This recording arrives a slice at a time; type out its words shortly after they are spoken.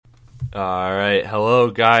All right.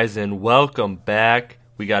 Hello, guys, and welcome back.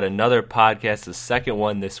 We got another podcast, the second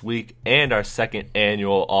one this week, and our second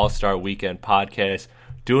annual All-Star Weekend podcast.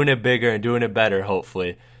 Doing it bigger and doing it better,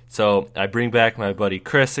 hopefully. So I bring back my buddy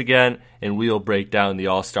Chris again, and we'll break down the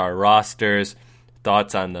All-Star rosters,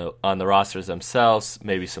 thoughts on the rosters themselves,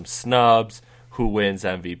 maybe some snubs, who wins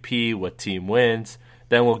MVP, what team wins.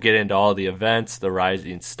 Then we'll get into all the events, the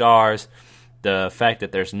rising stars, the fact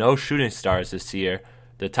that there's no shooting stars this year,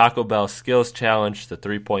 the Taco Bell Skills Challenge, the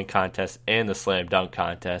three-point contest, and the Slam Dunk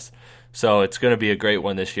Contest. So it's going to be a great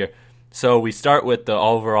one this year. So we start with the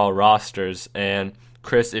overall rosters. And,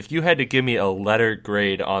 Chris, if you had to give me a letter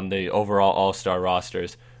grade on the overall All-Star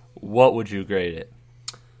rosters, what would you grade it?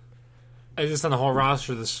 Is this on the whole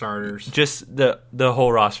roster of the starters? Just the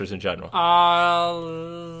whole rosters in general.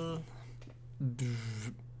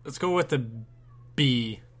 Let's go with the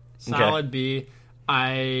B. Solid Okay. B.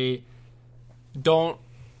 I don't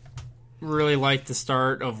really like the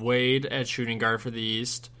start of Wade at shooting guard for the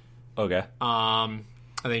East. Okay. I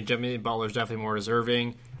think Jimmy Butler's definitely more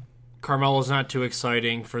deserving. Carmelo's not too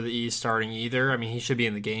exciting for the East starting either. I mean, he should be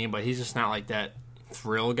in the game, but he's just not like that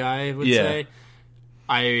thrill guy, I would say.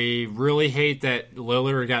 I really hate that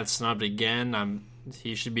Lillard got snubbed again.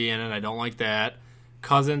 He should be in it. I don't like that.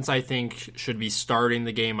 Cousins, I think, should be starting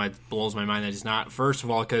the game. It blows my mind that he's not. First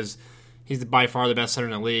of all, because he's by far the best center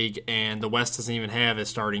in the league, and the West doesn't even have a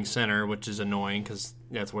starting center, which is annoying because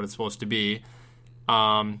that's what it's supposed to be.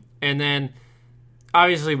 And then,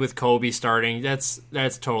 obviously, with Kobe starting, that's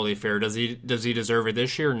totally fair. Does he deserve it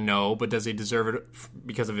this year? No, but does he deserve it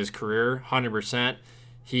because of his career? 100%.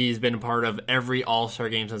 He's been a part of every All-Star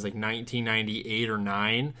game since like 1998 or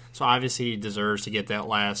 9, so obviously he deserves to get that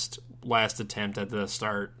last attempt at the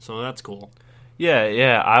start. So that's cool.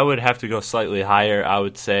 Yeah, I would have to go slightly higher. I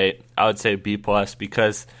would say B plus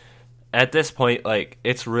because at this point, like,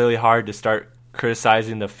 it's really hard to start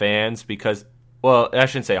criticizing the fans because, well, I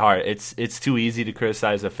shouldn't say hard. It's too easy to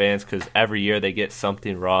criticize the fans because every year they get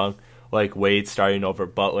something wrong. Like Wade starting over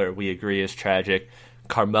Butler, we agree is tragic.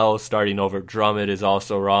 Carmelo starting over Drummond is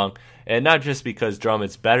also wrong, and not just because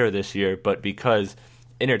Drummond's better this year, but because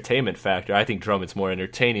entertainment factor. I think Drummond's more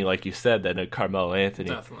entertaining, like you said, than a Carmelo Anthony.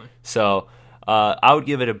 Definitely. So I would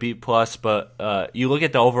give it a B plus, but you look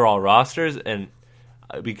at the overall rosters, and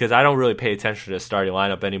because I don't really pay attention to the starting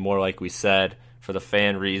lineup anymore, like we said, for the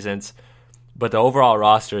fan reasons. But the overall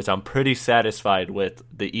rosters, I'm pretty satisfied with.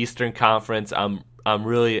 The Eastern Conference, I'm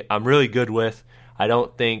really good with. I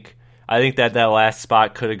think that last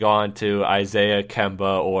spot could have gone to Isaiah,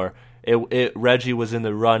 Kemba, or Reggie was in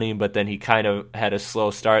the running, but then he kind of had a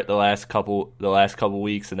slow start the last couple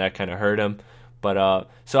weeks, and that kind of hurt him. But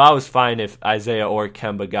so I was fine if Isaiah or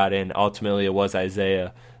Kemba got in. Ultimately, it was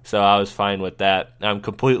Isaiah, so I was fine with that. I'm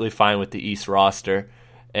completely fine with the East roster,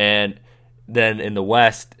 and then in the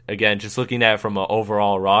West, again, just looking at it from an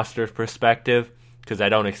overall roster perspective, because I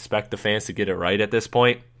don't expect the fans to get it right at this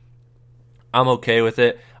point. I'm okay with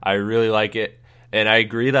it. I really like it. And I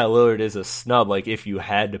agree that Lillard is a snub, like if you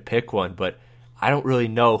had to pick one, but I don't really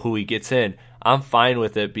know who he gets in. I'm fine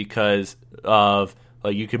with it because of,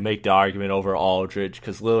 like, you could make the argument over Aldridge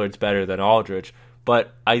because Lillard's better than Aldridge.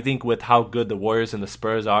 But I think with how good the Warriors and the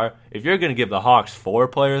Spurs are, if you're going to give the Hawks 4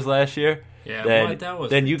 players last year,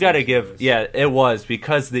 then you got to give. Yeah, it was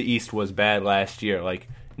because the East was bad last year. Like,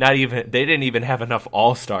 they didn't even have enough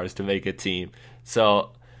All-Stars to make a team.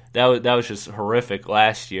 So that was just horrific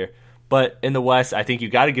last year. But in the West, I think you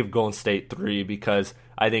got to give Golden State 3 because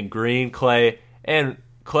I think Green, Clay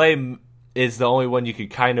is the only one you could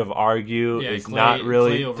kind of argue is not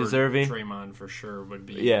really Clay over deserving. Draymond for sure would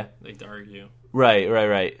be like to argue.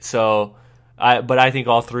 Right. So, but I think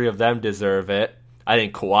all 3 of them deserve it. I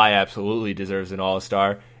think Kawhi absolutely deserves an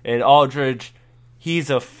All-Star. And Aldridge, he's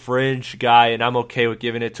a fringe guy, and I'm okay with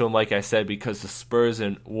giving it to him, like I said, because the Spurs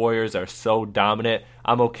and Warriors are so dominant.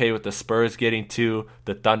 I'm okay with the Spurs getting 2,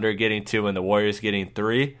 the Thunder getting 2, and the Warriors getting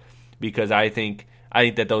 3, because I think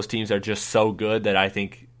that those teams are just so good that I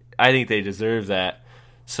think they deserve that.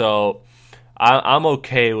 So I'm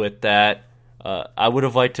okay with that. I would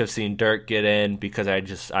have liked to have seen Dirk get in because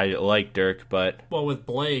I like Dirk, but with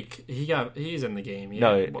Blake, he's in the game.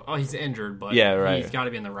 He's injured, but he's got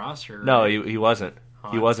to be in the roster. No, he wasn't.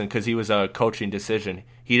 He wasn't because he was a coaching decision.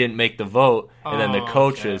 He didn't make the vote, and then the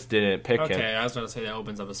coaches didn't pick him. Okay, I was going to say that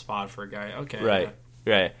opens up a spot for a guy. Okay,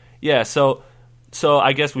 right. Yeah. So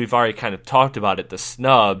I guess we've already kind of talked about it. The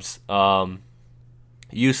snubs.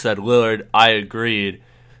 You said Lillard. I agreed.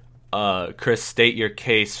 Chris, state your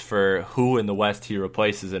case for who in the West he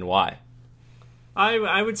replaces and why.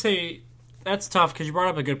 I would say that's tough because you brought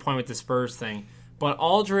up a good point with the Spurs thing, but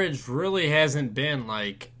Aldridge really hasn't been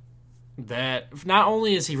like that not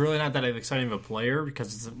only is he really not that exciting of a player,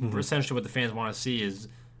 because it's essentially what the fans want to see is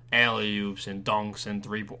alley-oops and dunks and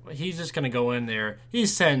he's just going to go in there.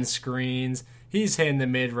 He's setting screens. He's hitting the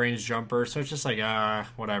mid-range jumper. So it's just like,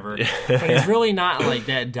 whatever. But he's really not like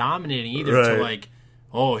that dominating either. Right. To like,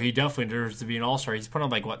 oh, he definitely deserves to be an all-star. He's put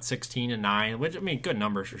up 16 and 9, which, I mean, good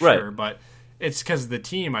numbers for Right. sure. But it's because of the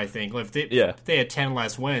team, I think. If they had 10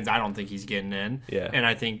 less wins, I don't think he's getting in. Yeah. And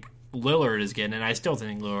I think Lillard is getting in. I still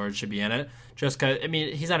think Lillard should be in it. Just because, I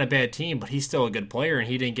mean, he's not a bad team, but he's still a good player, and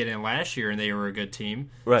he didn't get in last year, and they were a good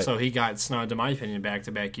team. Right. So he got snubbed, in my opinion,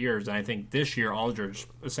 back-to-back years. And I think this year, Aldridge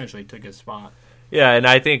essentially took his spot. Yeah, and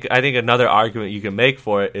I think another argument you can make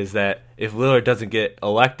for it is that if Lillard doesn't get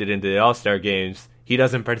elected into the All-Star games, he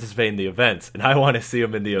doesn't participate in the events, and I want to see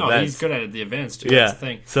him in the events. No, he's good at the events, too. Yeah. That's the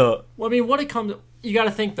thing. So, well, I mean, you got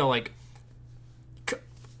to think, though, like,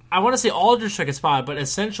 I want to say Aldridge took his spot, but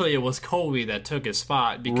essentially it was Kobe that took his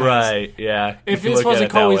spot. Because right, yeah. If this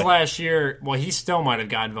wasn't Kobe's last year, well, he still might have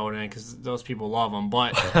gotten voted in because those people love him,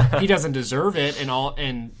 but he doesn't deserve it.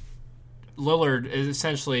 And Lillard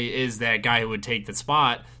essentially is that guy who would take the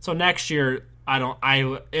spot. So next year,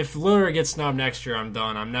 if Lillard gets snubbed next year, I'm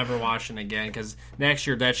done. I'm never watching again because next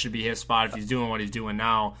year that should be his spot if he's doing what he's doing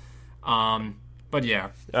now. But yeah.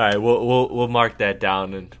 All right, we'll mark that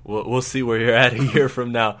down, and we'll see where you're at a year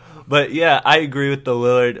from now. But yeah, I agree with the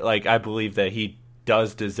Lillard. Like, I believe that he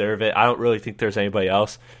does deserve it. I don't really think there's anybody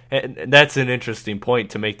else, and that's an interesting point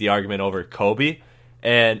to make the argument over Kobe.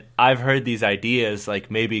 And I've heard these ideas,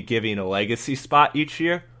 like maybe giving a legacy spot each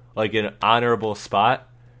year, like an honorable spot.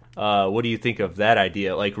 What do you think of that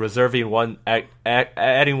idea? Like reserving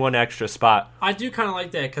adding one extra spot. I do kind of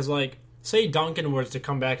like that because, like, say Duncan was to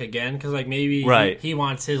come back again, because like maybe he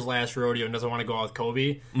wants his last rodeo and doesn't want to go out with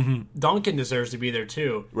Kobe. Mm-hmm. Duncan deserves to be there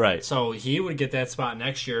too. Right. So he would get that spot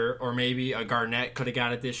next year, or maybe a Garnett could have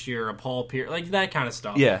got it this year, a Paul Pierce, like that kind of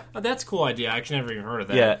stuff. Yeah. That's a cool idea. I actually never even heard of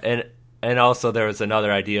that. Yeah, and also there was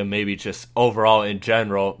another idea, maybe just overall in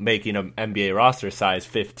general, making an NBA roster size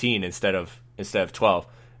 15 instead of 12,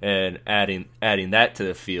 and adding that to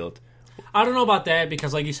the field. I don't know about that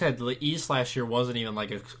because, like you said, the East last year wasn't even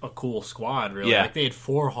like a cool squad, really. Yeah. Like they had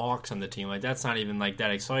 4 Hawks on the team. Like that's not even like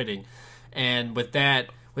that exciting. And with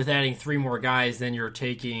adding 3 more guys, then you're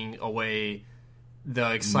taking away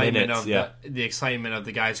the excitement the excitement of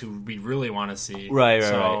the guys who we really want to see. Right.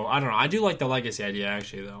 So I don't know. I do like the legacy idea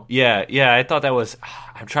actually, though. Yeah. I thought that was.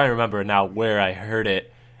 I'm trying to remember now where I heard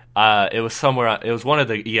it. It was somewhere. It was one of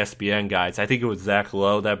the ESPN guys. I think it was Zach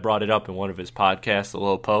Lowe that brought it up in one of his podcasts, the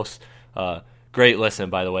Lowe Post. Great listen,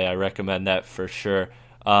 by the way. I recommend that for sure.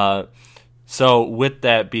 So with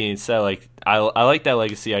that being said, like I like that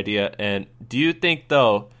legacy idea. And do you think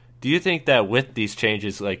that with these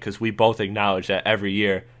changes, like because we both acknowledge that every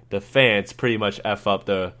year the fans pretty much f up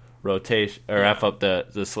the rotation or f up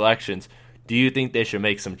the selections, do you think they should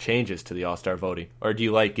make some changes to the All-Star voting, or do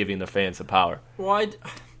you like giving the fans the power? Well,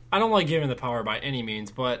 I don't like giving the power by any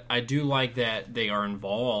means, but I do like that they are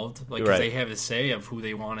involved, like because they have a say of who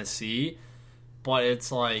they want to see. But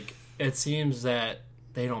it's like it seems that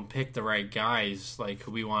they don't pick the right guys, like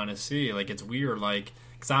who we want to see. Like it's weird, like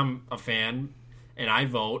because I'm a fan and I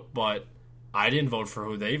vote, but I didn't vote for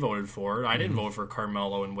who they voted for. I didn't vote for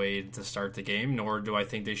Carmelo and Wade to start the game, nor do I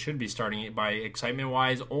think they should be starting it by excitement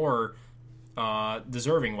wise or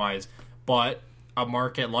deserving wise. But a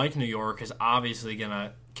market like New York is obviously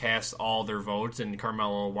gonna cast all their votes, and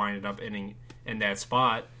Carmelo winded up in that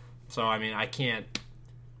spot. So I mean,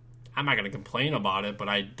 I'm not going to complain about it, but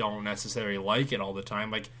I don't necessarily like it all the time.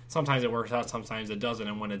 Like sometimes it works out, sometimes it doesn't,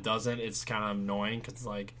 and when it doesn't, it's kind of annoying because it's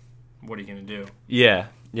like, what are you going to do? Yeah.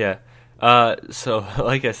 So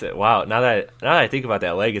like I said, wow. Now that I think about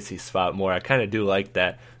that legacy spot more, I kind of do like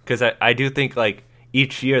that because I do think like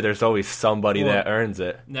each year there's always somebody that earns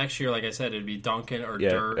it. Next year, like I said, it'd be Duncan or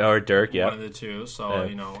Dirk, one of the two. So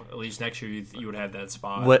at least next year you would have that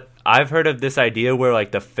spot. What I've heard of this idea where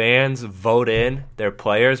like the fans vote in their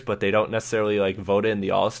players, but they don't necessarily like vote in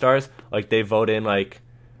the All-Stars. Like they vote in like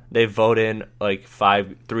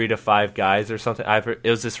 3 to 5 guys or something. It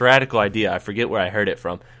was this radical idea. I forget where I heard it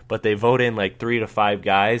from, but they vote in like 3 to 5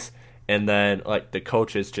 guys, and then like the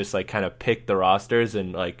coaches just like kind of pick the rosters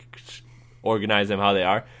and like organize them how they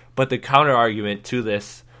are. But the counter argument to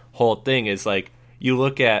this whole thing is like you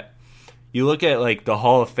look at like the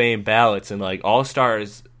Hall of Fame ballots, and like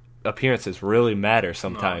All-Stars appearances really matter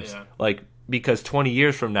sometimes. Like because 20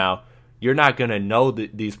 years from now you're not going to know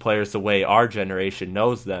these players the way our generation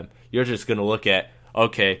knows them. You're just going to look at,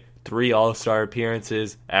 okay, 3 All-Star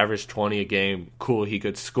appearances, average 20 a game, cool, he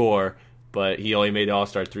could score, but he only made the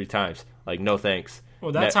All-Star 3 times. Like, no thanks.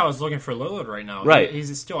 Well, that's how it's looking for Lillard right now. Right.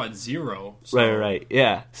 He's still at 0. So. Right.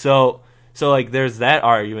 Yeah. So like, there's that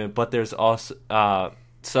argument, but there's also I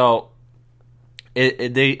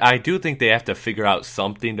do think they have to figure out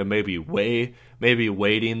something to maybe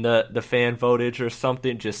weighting the fan votage or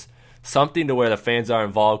something, just something to where the fans are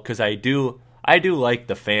involved, because I do like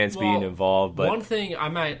the fans being involved. But one thing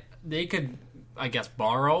they could, I guess,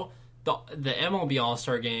 borrow the MLB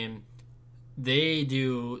All-Star Game.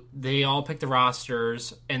 They all pick the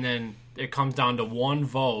rosters, and then it comes down to one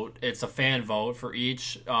vote. It's a fan vote for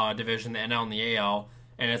each division, the NL and the AL,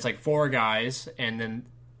 and it's like 4 guys, and then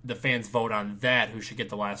the fans vote on that who should get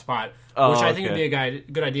the last spot, which I think would be a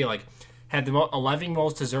good idea. Like, have the 11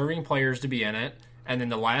 most deserving players to be in it, and then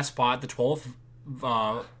the last spot, the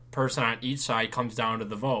 12th person on each side, comes down to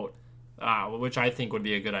the vote, which I think would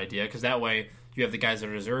be a good idea, because that way you have the guys that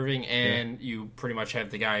are deserving, and you pretty much have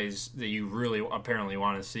the guys that you really apparently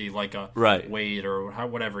want to see, like a Wade or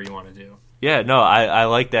whatever you want to do. Yeah, no, I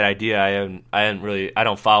like that idea. I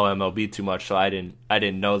don't follow MLB too much, so I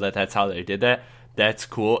didn't know that that's how they did that. That's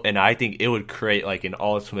cool, and I think it would create like an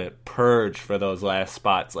ultimate purge for those last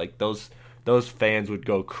spots. Like, those fans would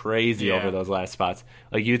go crazy over those last spots.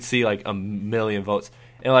 Like, you'd see like a million votes.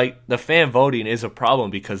 And, like, the fan voting is a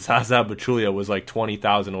problem because Zaza Pachulia was, like,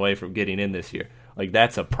 20,000 away from getting in this year. Like,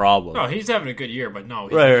 that's a problem. No, he's having a good year, but no.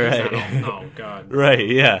 Right. No, God. Right,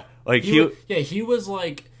 yeah. Like, he was,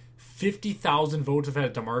 like, 50,000 votes ahead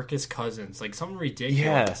of DeMarcus Cousins. Like, something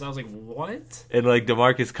ridiculous. Yeah. I was like, what? And, like,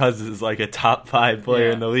 DeMarcus Cousins is, like, a top 5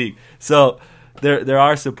 player in the league. So, there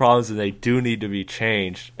are some problems, and they do need to be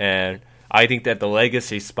changed. And I think that the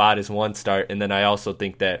legacy spot is one start, and then I also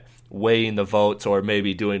think that weighing the votes, or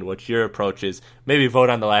maybe doing what your approach is, maybe vote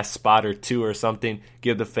on the last spot or 2 or something,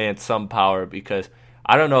 give the fans some power, because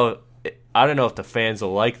I don't know if the fans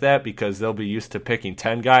will like that, because they'll be used to picking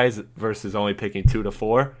 10 guys versus only picking 2 to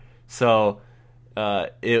 4. So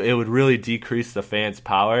it would really decrease the fans'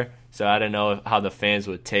 power. So I don't know how the fans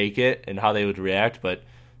would take it and how they would react, but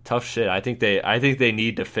tough shit. I think they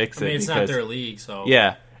need to fix it. I mean, it's not their league, so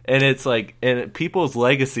yeah, and it's like, and people's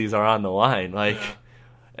legacies are on the line, like. Yeah.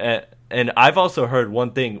 And I've also heard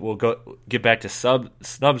one thing. We'll get back to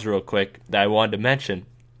snubs real quick that I wanted to mention.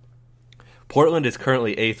 Portland is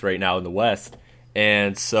currently 8th right now in the West,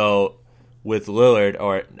 and so with Lillard,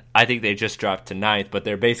 or I think they just dropped to 9th, but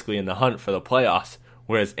they're basically in the hunt for the playoffs,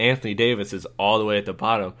 whereas Anthony Davis is all the way at the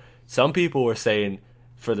bottom. Some people were saying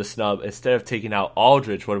for the snub, instead of taking out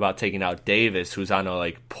Aldridge, what about taking out Davis, who's on a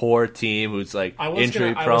like poor team, who's like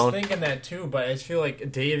injury prone? I was thinking that too, but I just feel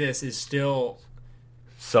like Davis is still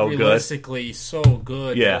realistically so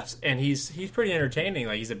good. Yeah. And he's pretty entertaining.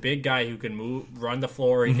 Like, he's a big guy who can run the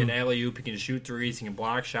floor, he can alley-oop, he can shoot threes, he can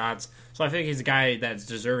block shots. So I think he's a guy that's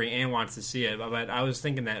deserving and wants to see it. But I was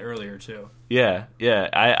thinking that earlier too. Yeah.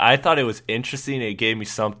 I thought it was interesting. It gave me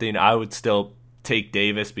something. I would still take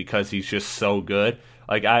Davis because he's just so good.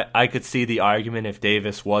 Like, I could see the argument if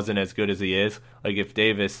Davis wasn't as good as he is. Like,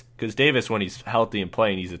 because Davis, when he's healthy and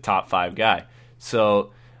playing, he's a top 5 guy.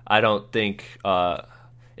 So I don't think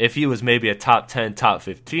if he was maybe a top 10, top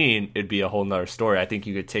 15, it'd be a whole nother story. I think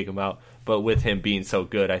you could take him out. But with him being so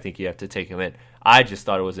good, I think you have to take him in. I just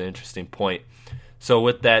thought it was an interesting point. So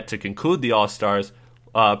with that, to conclude the All-Stars,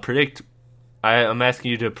 I'm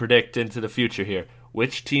asking you to predict into the future here.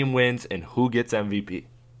 Which team wins and who gets MVP?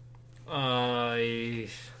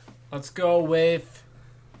 Let's go with...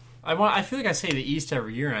 I feel like I say the East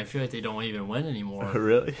every year, and I feel like they don't even win anymore.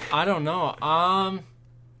 Really? I don't know. I'll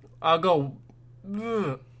go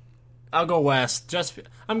West.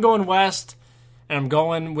 I'm going West, and I'm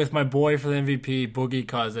going with my boy for the MVP, Boogie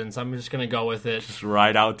Cousins. I'm just gonna go with it. Just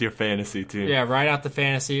ride out your fantasy team. Yeah, ride out the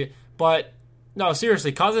fantasy. But no,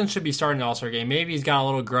 seriously, Cousins should be starting the All-Star game. Maybe he's got a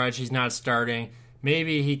little grudge. He's not starting.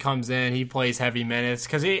 Maybe he comes in, he plays heavy minutes,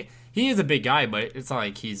 because he is a big guy, but it's not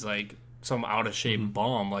like he's like some out of shape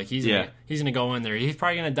bum. Like, he's gonna go in there. He's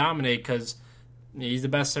probably gonna dominate because he's the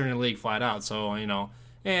best center in the league, flat out. So, you know,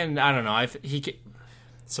 and I don't know.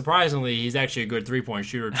 Surprisingly, he's actually a good 3-point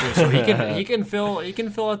shooter too. So he can fill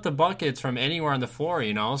out the buckets from anywhere on the floor.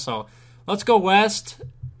 You know. So let's go West.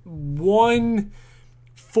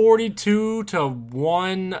 142 to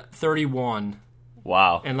 131.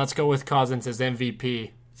 Wow. And let's go with Cousins as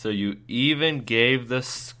MVP. So you even gave the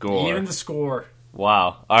score. Even the score.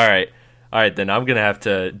 Wow. All right, then I'm going to have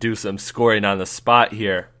to do some scoring on the spot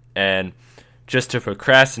here. And just to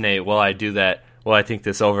procrastinate while I do that, while I think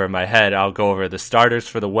this over in my head, I'll go over the starters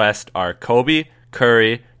for the West are Kobe,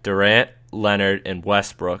 Curry, Durant, Leonard, and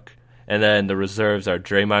Westbrook. And then the reserves are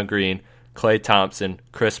Draymond Green, Klay Thompson,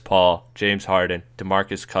 Chris Paul, James Harden,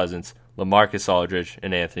 DeMarcus Cousins, LaMarcus Aldridge,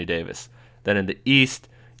 and Anthony Davis. Then in the East,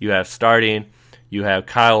 you have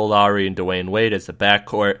Kyle Lowry and Dwayne Wade as the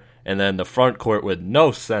backcourt, and then the front court with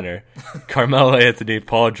no center, Carmelo Anthony,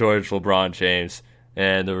 Paul George, LeBron James,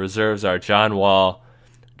 and the reserves are John Wall,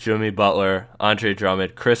 Jimmy Butler, Andre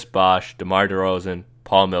Drummond, Chris Bosh, DeMar DeRozan,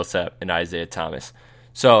 Paul Millsap, and Isaiah Thomas.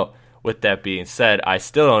 So, with that being said, I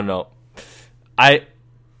still don't know. I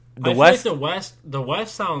feel like the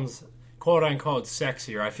West sounds quote unquote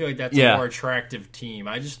sexier. I feel like that's a more attractive team.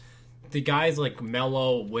 The guys like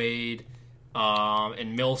Melo, Wade,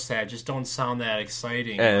 and Millsap just don't sound that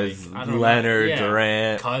exciting. As Leonard,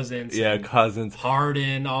 Durant, Cousins,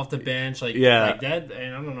 Harden off the bench, like that.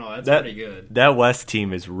 And I don't know, that's pretty good. That West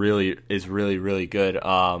team is really, really good.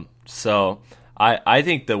 So I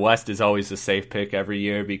think the West is always a safe pick every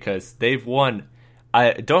year because they've won.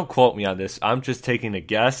 Don't quote me on this. I'm just taking a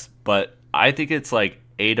guess, but I think it's like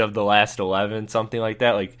 8 of the last 11, something like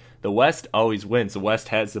that. Like the West always wins. The West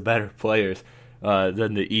has the better players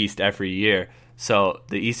than the East every year. So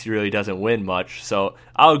the East really doesn't win much. So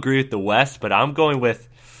I'll agree with the West, but I'm going with,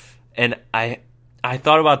 and I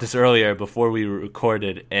thought about this earlier before we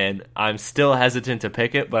recorded, and I'm still hesitant to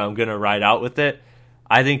pick it, but I'm going to ride out with it.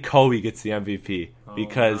 I think Kobe gets the MVP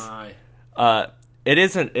because it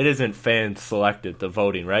isn't fan selected, the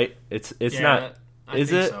voting, right? It's not.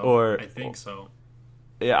 Is it? So. Or I think so.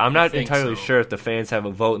 Yeah, I'm not entirely sure if the fans have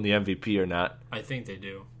a vote in the MVP or not. I think they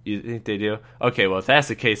do. You think they do? Okay, well, if that's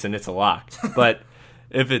the case, then it's a lock. But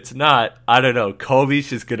if it's not, I don't know. Kobe's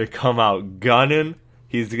just going to come out gunning.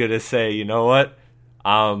 He's going to say, you know what?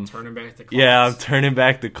 Turning back the clocks. Yeah, I'm turning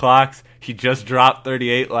back the clocks. He just dropped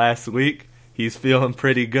 38 last week. He's feeling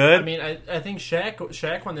pretty good. I mean, I think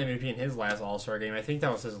Shaq won the MVP in his last All-Star game. I think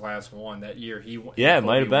that was his last one that year. It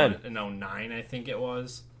might have been. In 2009, I think it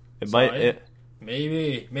was.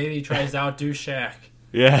 Maybe he tries to outdo Shaq.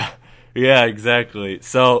 Yeah, exactly.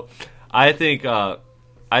 So I think I'm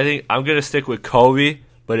gonna stick with Kobe,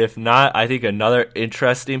 but if not, I think another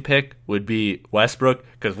interesting pick would be Westbrook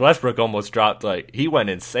because Westbrook almost dropped he went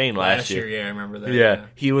insane last year. Yeah, I remember that. Yeah,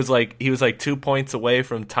 he was like 2 points away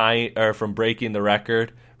from from breaking the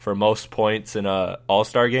record for most points in a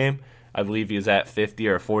All-Star game. I believe he was at 50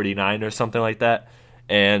 or 49 or something like that,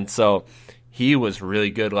 and so. He was really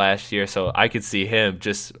good last year, so I could see him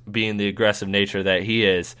just being the aggressive nature that he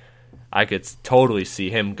is. I could totally see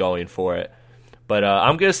him going for it. But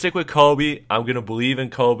I'm going to stick with Kobe. I'm going to believe in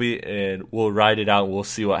Kobe, and we'll ride it out, and we'll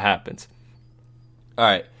see what happens. All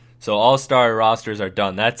right, so All-Star rosters are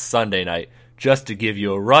done. That's Sunday night. Just to give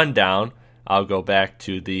you a rundown, I'll go back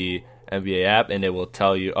to the NBA app, and it will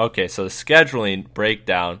tell you, okay, so the scheduling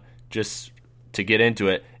breakdown, just to get into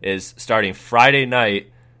it, is starting Friday night.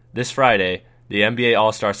 This Friday, the NBA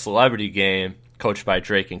All-Star Celebrity Game, coached by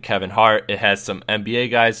Drake and Kevin Hart. It has some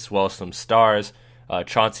NBA guys as well as some stars,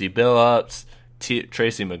 Chauncey Billups,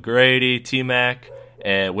 Tracy McGrady, T-Mac,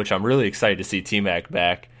 which I'm really excited to see T-Mac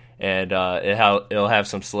back. And it'll have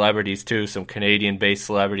some celebrities too, some Canadian-based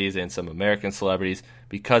celebrities and some American celebrities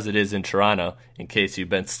because it is in Toronto, in case you've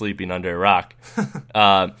been sleeping under a rock.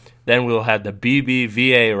 Then we'll have the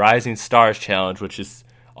BBVA Rising Stars Challenge, which is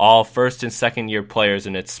all first and second year players,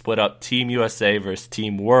 and it's split up Team USA versus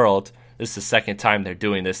Team World. This is the second time they're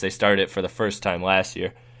doing this. They started it for the first time last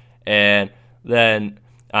year. And then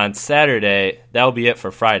on Saturday, that'll be it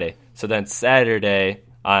for Friday. So then Saturday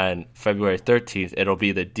on February 13th, it'll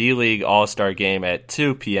be the D-League All-Star Game at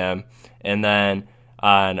 2 p.m. And then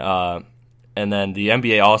the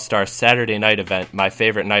NBA All-Star Saturday night event, my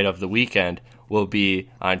favorite night of the weekend, will be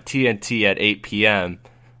on TNT at 8 p.m.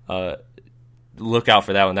 Look out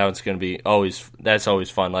for that one. That one's going to be always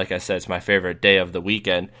fun. Like I said, it's my favorite day of the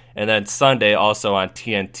weekend. And then Sunday, also on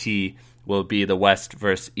TNT, will be the West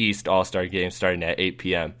versus East All-Star Game starting at 8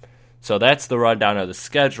 p.m. So that's the rundown of the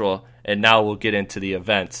schedule, and now we'll get into the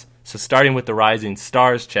events. So starting with the Rising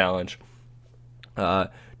Stars Challenge, do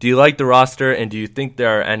you like the roster, and do you think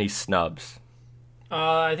there are any snubs?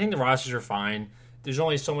 I think the rosters are fine. There's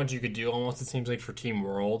only so much you could do, almost, it seems like, for Team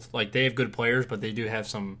World. Like, they have good players, but they do have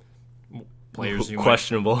some players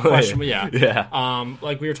questionable. Yeah.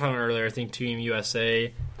 Like we were talking earlier, I think Team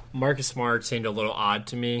USA, Marcus Smart seemed a little odd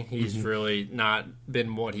to me. He's really not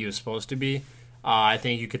been what he was supposed to be. I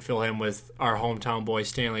think you could fill him with our hometown boy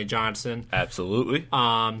Stanley Johnson. Absolutely.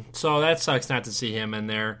 So that sucks not to see him in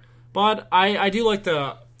there. But I do like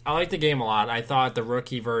the game a lot. I thought the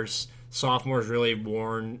rookie versus sophomores really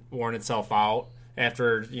worn itself out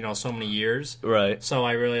after so many years. Right. So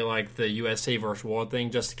I really like the USA versus World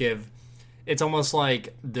thing, just to give. It's almost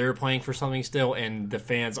like they're playing for something still, and the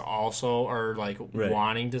fans also are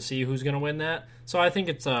wanting to see who's going to win that. So I think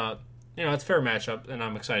it's it's a fair matchup, and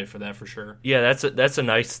I'm excited for that for sure. Yeah, that's a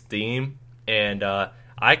nice theme. And I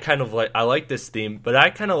like this theme, but I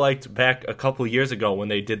kind of liked back a couple years ago when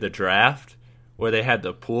they did the draft, where they had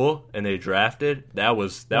the pool and they drafted. That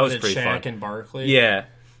was pretty Shaq fun. and Barkley. Yeah,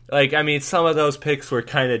 like I mean, some of those picks were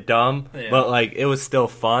kind of dumb, but like it was still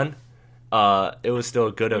fun. It was still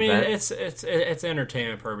a good event. It's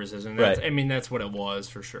entertainment purposes, and that's, I mean that's what it was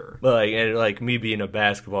for sure. But like me being a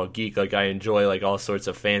basketball geek, like I enjoy like all sorts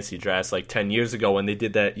of fancy drafts. Like 10 years ago when they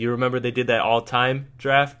did that, you remember they did that all-time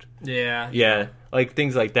draft? Yeah, like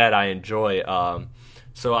things like that I enjoy.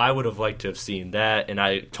 So I would have liked to have seen that, and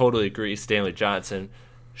I totally agree. Stanley Johnson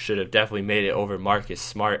should have definitely made it over Marcus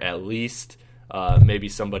Smart at least. Maybe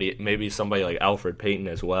somebody like Alfred Payton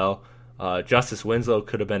as well. Justice Winslow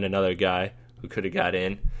could have been another guy who could have got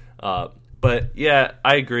in. But yeah,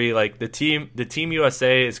 I agree. Like the team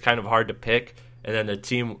USA is kind of hard to pick, and then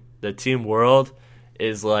the team world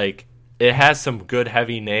is like it has some good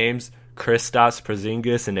heavy names. Kristaps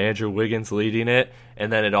Porzingis and Andrew Wiggins leading it,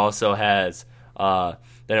 and then it also has Mario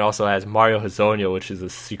Hezonja, which is a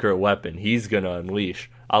secret weapon. He's gonna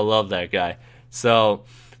unleash. I love that guy. So.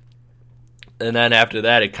 And then after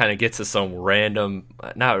that, it kind of gets to some random,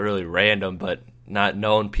 not really random, but not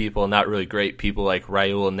known people, not really great people like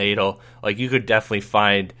Raul Nadal. Like you could definitely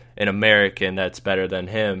find an American that's better than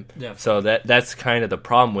him. Yeah. So that's kind of the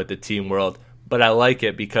problem with the team world. But I like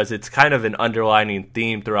it because it's kind of an underlining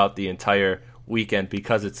theme throughout the entire weekend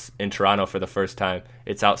because it's in Toronto for the first time.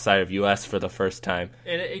 It's outside of U.S. for the first time.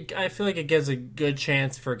 And I feel like it gives a good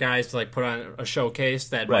chance for guys to like put on a showcase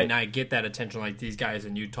that might not get that attention like these guys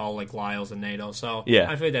in Utah, like Lyles and Nato. So yeah.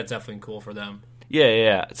 I feel like that's definitely cool for them.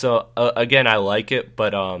 Yeah. So again, I like it,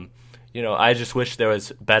 but I just wish there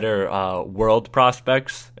was better world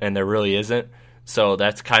prospects, and there really isn't. So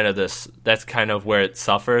that's kind of where it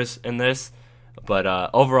suffers in this. But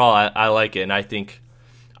overall, I like it, and I think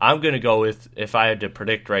I'm going to go with, if I had to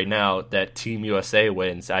predict right now, that Team USA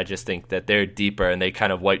wins. I just think that they're deeper and they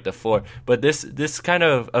kind of wipe the floor. But this kind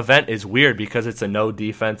of event is weird because it's a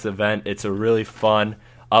no-defense event. It's a really fun,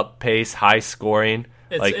 up-pace, high-scoring.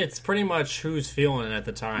 It's pretty much who's feeling it at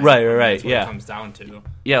the time. Right, That's what yeah. it comes down to.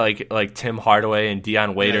 Yeah, like Tim Hardaway and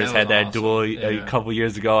Dion Waiters had that awesome duel a couple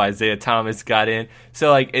years ago. Isaiah Thomas got in. So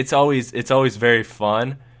like it's always very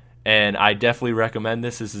fun, and I definitely recommend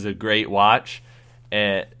this. This is a great watch.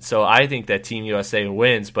 And so I think that Team USA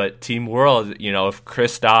wins, but Team World, if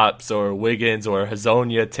Kristaps or Wiggins or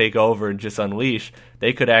Hezonja take over and just unleash,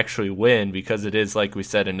 they could actually win because it is, like we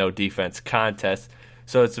said, a no-defense contest.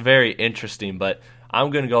 So it's very interesting, but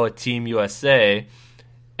I'm going to go with Team USA.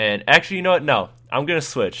 And actually, you know what? No, I'm going to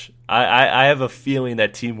switch. I have a feeling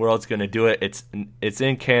that Team World's going to do it. It's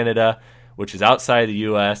in Canada, which is outside the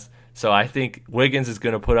U.S., so I think Wiggins is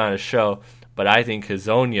going to put on a show, but I think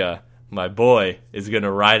Hezonja, my boy, is going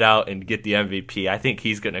to ride out and get the MVP. I think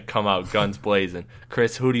he's going to come out guns blazing.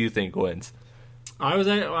 Chris, who do you think wins? I was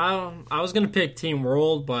going to pick Team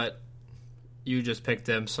World, but you just picked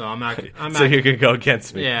them, so I'm not. So you're going to go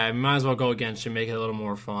against me. Yeah, I might as well go against you, make it a little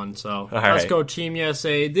more fun. So let's go Team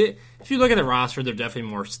USA. If you look at the roster, they're definitely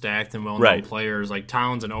more stacked and well-known players. Like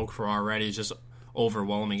Towns and Okafor already is just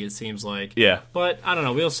overwhelming, it seems like. Yeah. But I don't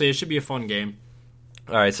know. We'll see. It should be a fun game.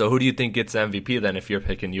 All right, so who do you think gets MVP then if you're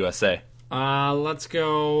picking USA? Let's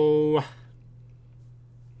go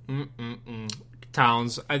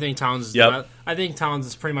Towns. I think Towns is I think Towns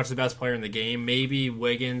is pretty much the best player in the game. Maybe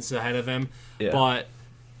Wiggins ahead of him, but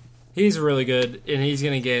he's really good, and he's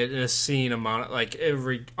going to get an obscene amount, like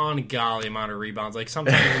every ungodly amount of rebounds. Like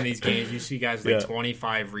sometimes in these games, you see guys with like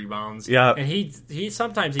 25 rebounds. Yeah, and he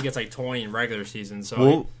sometimes he gets like 20 in regular season.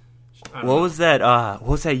 So. What was that? What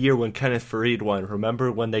was that year when Kenneth Faried won?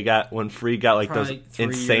 Remember when Faried got like probably those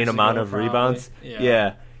insane amount of rebounds?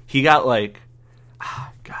 Yeah, he got like,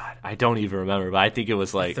 God, I don't even remember, but I think it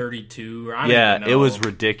was like 32. It was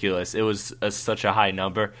ridiculous. It was such a high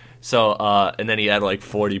number. So, and then he had like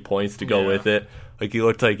 40 points to go with it. Like he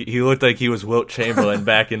looked like he was Wilt Chamberlain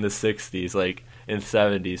back in the 60s, like in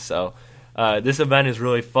 70s. So, this event is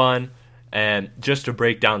really fun. And just to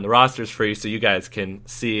break down the rosters for you so you guys can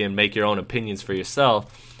see and make your own opinions for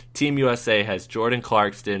yourself, Team USA has Jordan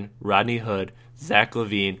Clarkson, Rodney Hood, Zach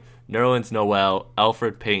LaVine, Nerlens Noel,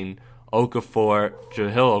 Alfred Payton, Jahlil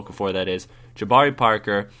Okafor, that is, Jabari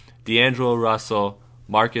Parker, D'Angelo Russell,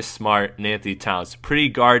 Marcus Smart, and Anthony Towns. Pretty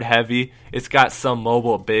guard heavy. It's got some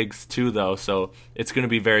mobile bigs too, though, so it's going to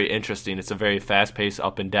be very interesting. It's a very fast-paced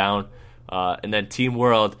up and down. And then Team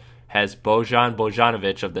World has Bojan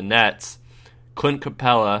Bogdanovic of the Nets, Clint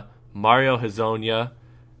Capella, Mario Hezonja,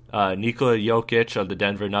 Nikola Jokic of the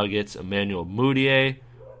Denver Nuggets, Emmanuel Mudiay,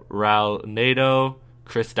 Raul Neto,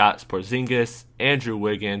 Kristaps Porzingis, Andrew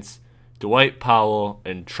Wiggins, Dwight Powell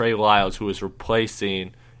and Trey Lyles, who is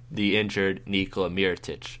replacing the injured Nikola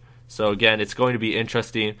Mirotic. So again, it's going to be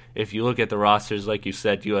interesting. If you look at the rosters, like you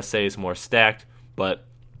said, USA is more stacked, but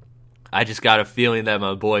I just got a feeling that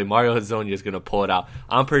my boy Mario Hezonja is going to pull it out.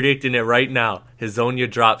 I'm predicting it right now. Hezonja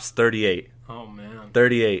drops 38. Oh, man.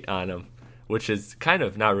 38 on him, which is kind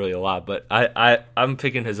of not really a lot, but I'm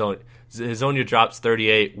picking Hezonja. Hezonja drops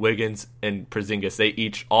 38. Wiggins and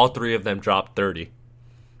Porzingis, all three of them drop 30.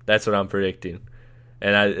 That's what I'm predicting.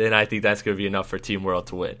 And I think that's going to be enough for Team World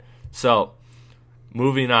to win. So,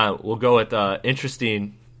 moving on, we'll go with an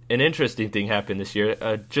interesting thing happened this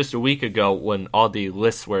year. Just a week ago, when all the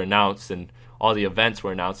lists were announced and all the events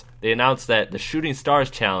were announced, they announced that the Shooting Stars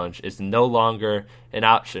Challenge is no longer an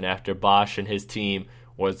option after Bosch and his team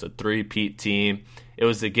was a three-peat team. It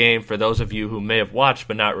was a game, for those of you who may have watched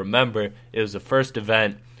but not remember, it was the first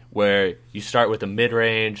event where you start with a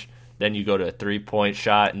mid-range, then you go to a three-point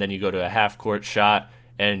shot, and then you go to a half-court shot,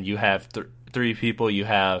 and you have three people. You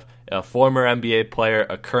have a former NBA player,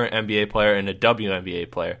 a current NBA player, and a WNBA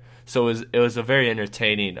player. So it was a very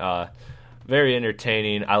entertaining. I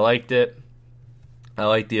liked it. I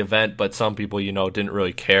liked the event, but some people, didn't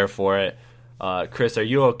really care for it. Chris, are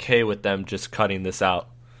you okay with them just cutting this out?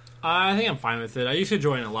 I think I'm fine with it. I used to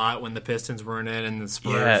join a lot when the Pistons were in it and the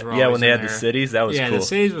Spurs were always when they had there. the cities, that was cool. Yeah, the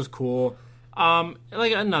cities was cool.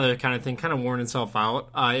 Like another kind of thing, kind of worn itself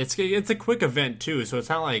out. It's a quick event too, so it's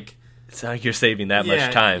not like you're saving that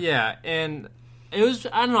much time. Yeah, and it was,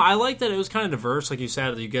 I don't know, I like that it was kind of diverse, like you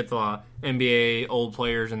said. You get the NBA old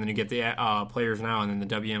players, and then you get the players now, and then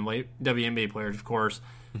the WNBA players, of course.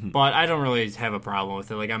 But I don't really have a problem with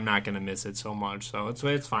it. Like, I'm not going to miss it so much, so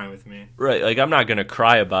it's fine with me. Right, like, I'm not going to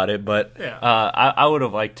cry about it, but I would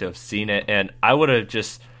have liked to have seen it, and I would have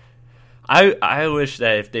just... I wish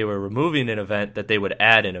that if they were removing an event, that they would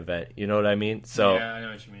add an event. You know what I mean? So, yeah, I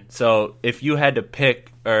know what you mean. So, if you had to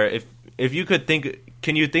pick, or if you could think...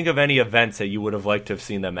 Can you think of any events that you would have liked to have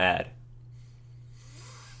seen them add?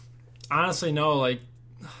 Honestly, no, like...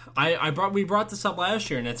 we brought this up last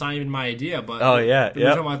year, and it's not even my idea. But we're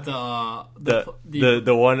talking about the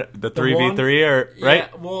 3v3, or right?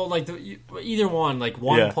 Yeah, well, like either one, like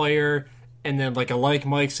one player, and then like a like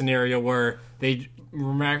Mike scenario where they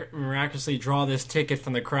miraculously draw this ticket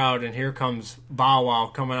from the crowd, and here comes Bow Wow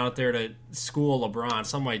coming out there to school LeBron,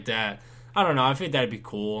 something like that. I don't know. I think that'd be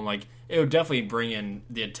cool, and like it would definitely bring in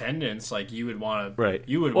the attendance. Like you would want to, right?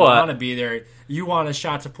 You would want to be there. You want a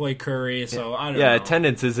shot to play Curry, so I don't know. Yeah,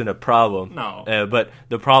 attendance isn't a problem. No, but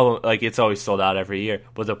the problem, like, it's always sold out every year.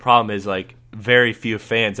 But the problem is, like, very few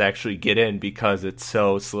fans actually get in because it's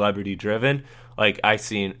so celebrity driven. Like I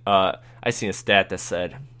seen a stat that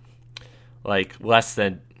said, like, less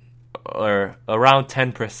than or around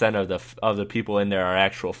 10% of the people in there are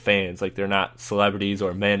actual fans. Like, they're not celebrities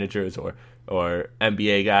or managers or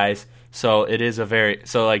NBA guys. So it is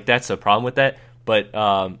that's a problem with that. But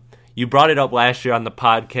you brought it up last year on the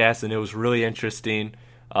podcast, and it was really interesting.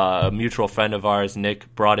 A mutual friend of ours,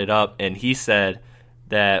 Nick, brought it up, and he said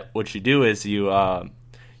that what you do is you have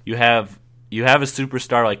a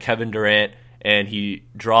superstar like Kevin Durant, and he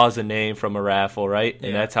draws a name from a raffle, right?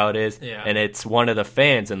 And that's how it is. Yeah. And it's one of the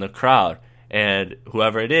fans in the crowd. And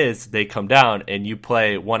whoever it is, they come down, and you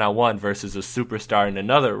play one-on-one versus a superstar and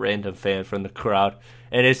another random fan from the crowd.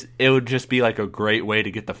 And it would just be like a great way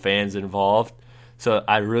to get the fans involved. So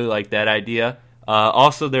I really like that idea.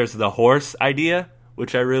 Also, there's the horse idea,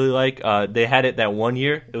 which I really like. They had it that one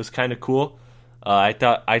year. It was kind of cool. I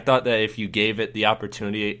thought that if you gave it the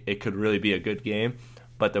opportunity, it could really be a good game.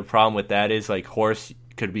 But the problem with that is, like, horse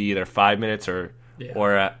could be either 5 minutes or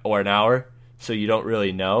an hour, so you don't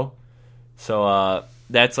really know. So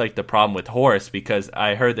that's like the problem with horse, because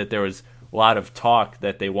I heard that there was a lot of talk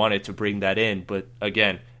that they wanted to bring that in, but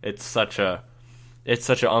again, it's such an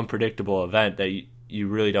unpredictable event that you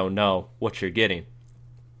really don't know what you're getting.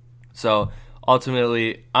 So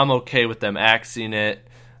ultimately, I'm okay with them axing it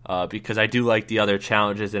because I do like the other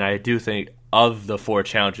challenges, and I do think of the 4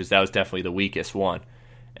 challenges, that was definitely the weakest one.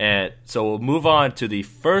 And so we'll move on to the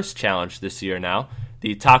first challenge this year now,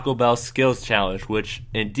 the Taco Bell Skills Challenge, which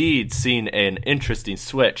indeed seen an interesting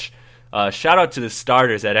switch. Shout out to the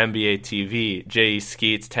starters at NBA TV, Jay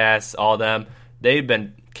Skeets, Tass, all them. They've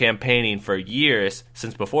been campaigning for years,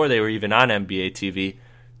 since before they were even on NBA TV,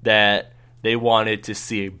 that they wanted to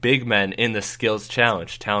see big men in the Skills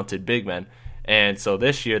Challenge, talented big men. And so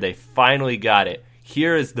this year they finally got it.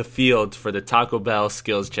 Here is the field for the Taco Bell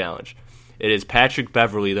Skills Challenge. It is Patrick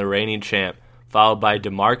Beverley, the reigning champ, followed by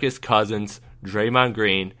DeMarcus Cousins, Draymond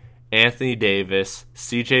Green, Anthony Davis,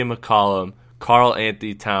 CJ McCollum, Karl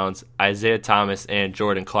Anthony Towns, Isaiah Thomas, and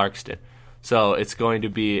Jordan Clarkson. So it's going to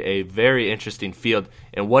be a very interesting field.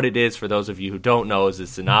 And what it is, for those of you who don't know, is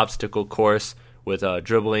it's an obstacle course with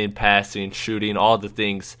dribbling, passing, shooting, all the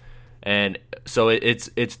things. And so it's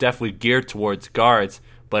definitely geared towards guards.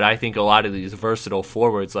 But I think a lot of these versatile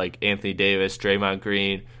forwards like Anthony Davis, Draymond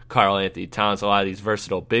Green, Karl Anthony Towns, a lot of these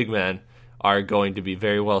versatile big men are going to be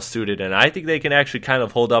very well suited. And I think they can actually kind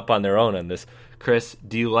of hold up on their own on this. Chris,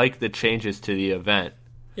 do you like the changes to the event?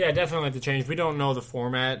 Yeah, definitely like the change. We don't know the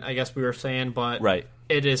format, I guess we were saying, but right.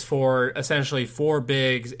 It is for essentially 4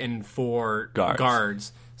 bigs and 4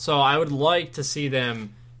 guards. So I would like to see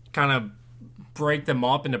them kind of break them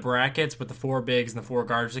up into brackets with the 4 bigs and the 4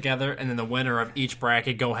 guards together, and then the winner of each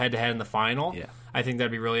bracket go head-to-head in the final. Yeah. I think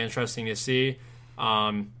that'd be really interesting to see.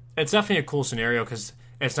 It's definitely a cool scenario because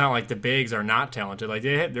it's not like the bigs are not talented. Like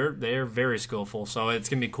they're very skillful, so it's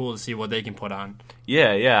gonna be cool to see what they can put on.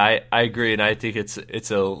 Yeah, I agree, and I think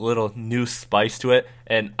it's a little new spice to it,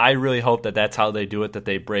 and I really hope that that's how they do it, that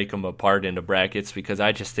they break them apart into brackets, because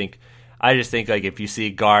I just think like if you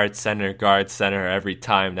see guard center every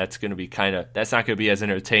time, that's not gonna be as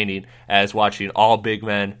entertaining as watching all big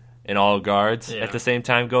men and all guards at the same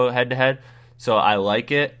time go head to head. So I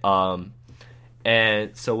like it.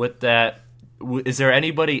 And so with that, is there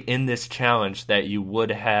anybody in this challenge that you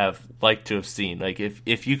would have liked to have seen? Like,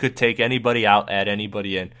 if you could take anybody out, add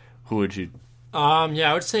anybody in, who would you?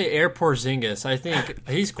 I would say Airport Porzingis. I think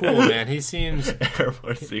he's cool, man. He seems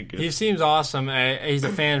he seems awesome. He's a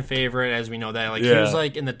fan favorite, as we know that. Like he was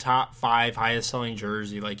like in the top 5 highest selling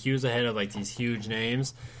jersey. Like he was ahead of like these huge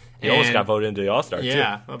names. He almost got voted into the All-Star.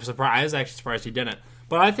 Yeah, too. I'm surprised. I was actually surprised he didn't.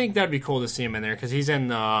 But I think that'd be cool to see him in there because he's in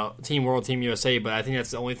Team World, Team USA. But I think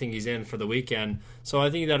that's the only thing he's in for the weekend. So I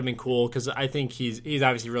think that'd have been cool because I think he's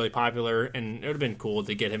obviously really popular, and it would have been cool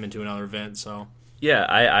to get him into another event. So yeah,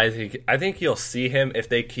 I think you'll see him if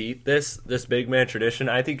they keep this big man tradition.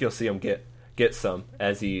 I think you'll see him get some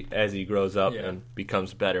as he grows up and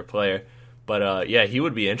becomes a better player. But yeah, he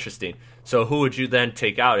would be interesting. So who would you then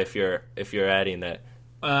take out if you're adding that?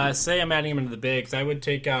 Say I'm adding him into the bigs. I would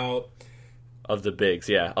take out. Of the bigs,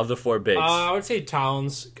 yeah. Of the 4 bigs. I would say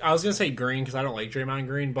Towns. I was going to say Green because I don't like Draymond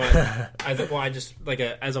Green, but I just,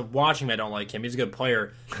 as a watching him, I don't like him. He's a good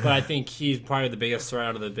player, but I think he's probably the biggest threat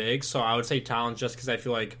out of the bigs, so I would say Towns just because I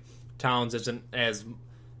feel like Towns isn't as,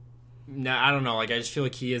 I don't know, I just feel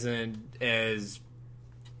like he isn't as,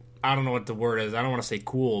 I don't know what the word is. I don't want to say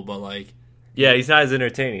cool, but yeah, he's not as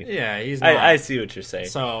entertaining. Yeah, he's not. I see what you're saying.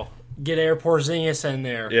 So, get Airport Porzingis in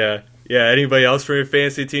there. Yeah. Yeah, anybody else for your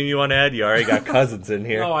fantasy team you want to add? You already got Cousins in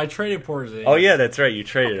here. No, I traded Porzingis. Oh, yeah, that's right. You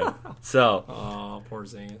traded him. So. Oh,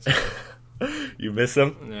 Porzingis. You miss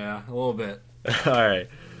him? Yeah, a little bit. All right.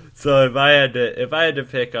 So if I had to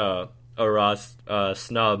pick a Ross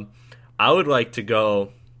snub, I would like to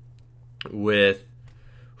go with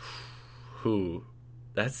who?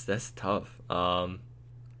 That's tough.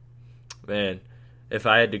 Man. If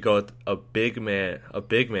I had to go with a big man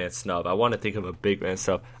snub, I want to think of a big man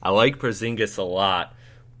snub. I like Porzingis a lot,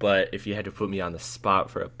 but if you had to put me on the spot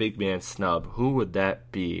for a big man snub, who would that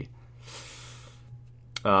be?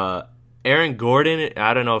 Aaron Gordon,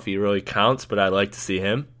 I don't know if he really counts, but I'd like to see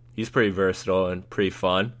him. He's pretty versatile and pretty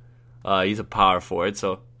fun. He's a power forward,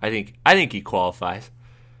 so I think he qualifies.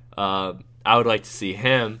 I would like to see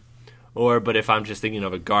him. But if I'm just thinking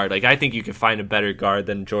of a guard, I think you could find a better guard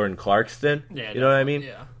than Jordan Clarkson. Yeah, you know what I mean?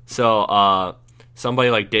 Yeah. So somebody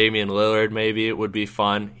like Damian Lillard maybe it would be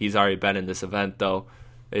fun. He's already been in this event though.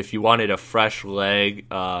 If you wanted a fresh leg,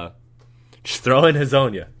 just throw in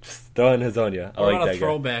Hazonia. I like that guy. What about a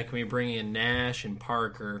throwback? Can we bring in Nash and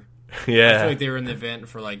Parker? Yeah. I feel like they were in the event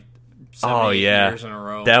for 7 years in a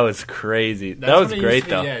row. That was crazy. That was great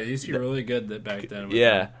though. Yeah, it used to be really good back then.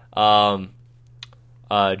 Yeah.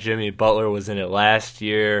 Jimmy Butler was in it last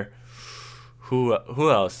year. Who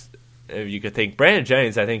else? If you could think, Brandon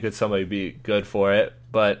Jennings, I think could somebody be good for it,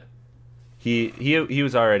 but he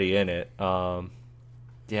was already in it.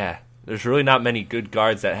 Yeah, there's really not many good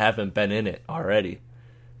guards that haven't been in it already.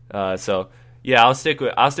 So yeah, I'll stick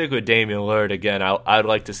with Damian Lillard again. I'd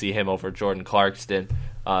like to see him over Jordan Clarkson.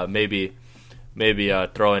 Maybe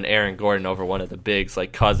throw in Aaron Gordon over one of the bigs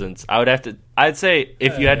like Cousins. I'd say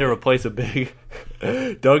if you had to replace a big,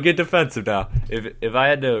 don't get defensive now. If I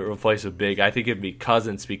had to replace a big, I think it'd be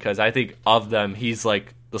Cousins because I think of them he's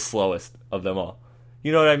the slowest of them all.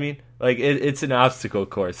 You know what I mean? It's an obstacle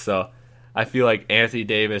course, so I feel like Anthony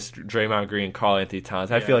Davis, Draymond Green, Karl Anthony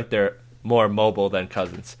Towns. I feel like they're more mobile than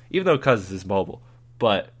Cousins, even though Cousins is mobile.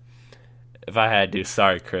 But if I had to,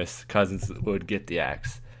 sorry Chris, Cousins would get the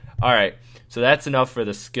axe. All right. So that's enough for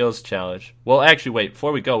the skills challenge. Well, actually, wait.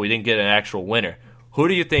 Before we go, we didn't get an actual winner. Who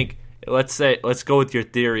do you think let's go with your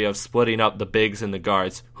theory of splitting up the bigs and the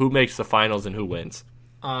guards. Who makes the finals and who wins?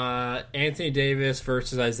 Anthony Davis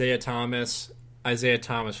versus Isaiah Thomas. Isaiah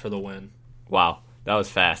Thomas for the win. Wow, that was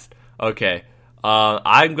fast. Okay,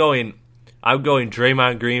 I'm going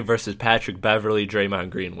Draymond Green versus Patrick Beverley. Draymond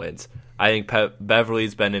Green wins. I think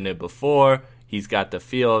Beverly's been in it before. He's got the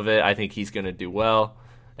feel of it. I think he's going to do well,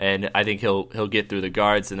 and I think he'll get through the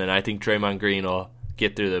guards, and then I think Draymond Green will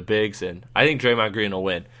get through the bigs, and I think Draymond Green will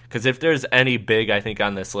win. Because if there's any big, I think,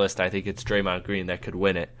 on this list, I think it's Draymond Green that could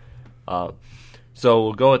win it. So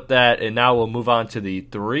we'll go with that, and now we'll move on to the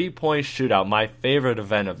three-point shootout, my favorite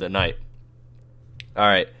event of the night. All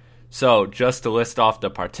right, so just to list off the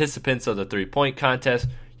participants of the three-point contest,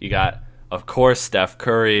 you got, of course, Steph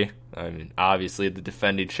Curry. I mean, obviously the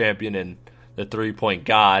defending champion and the three-point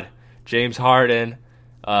god. James Harden,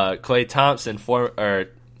 Klay Thompson,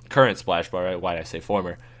 current Splash Bar, right? Why did I say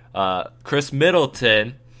former? Chris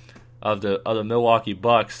Middleton of the Milwaukee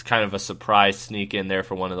Bucks, kind of a surprise sneak in there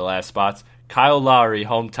for one of the last spots. Kyle Lowry,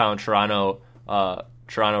 hometown Toronto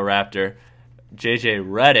Raptor. JJ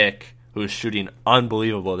Redick, who's shooting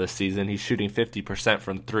unbelievable this season. He's shooting 50%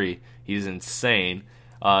 from three. He's insane.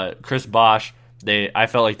 Chris Bosh, I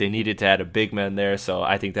felt like they needed to add a big man there, so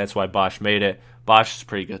I think that's why Bosh made it. Bosh is a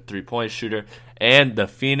pretty good three-point shooter. And the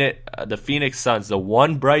Phoenix Suns, the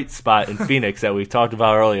one bright spot in Phoenix that we talked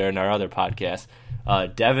about earlier in our other podcast,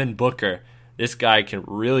 Devin Booker. This guy can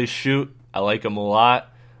really shoot. I like him a lot.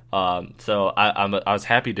 So I was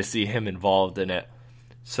happy to see him involved in it.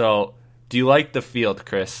 So, do you like the field,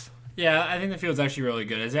 Chris? Yeah, I think the field's actually really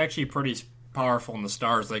good. It's actually pretty powerful in the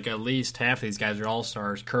stars. Like, at least half of these guys are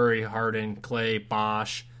all-stars. Curry, Harden, Klay,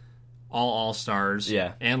 Bosh, all all-stars.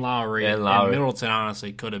 Yeah. And Lowry. And Middleton,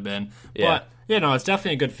 honestly, could have been. Yeah. But, it's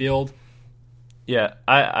definitely a good field. Yeah,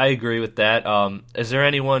 I agree with that. Is there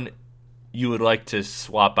anyone you would like to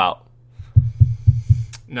swap out?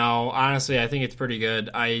 No, honestly, I think it's pretty good.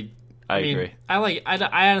 I agree.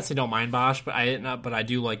 I honestly don't mind Bosh, but I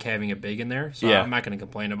do like having a big in there, so I'm not going to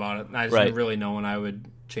complain about it. I just didn't really know when I would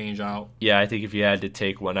change out. Yeah, I think if you had to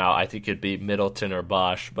take one out, I think it'd be Middleton or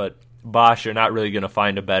Bosh. But Bosh, you're not really going to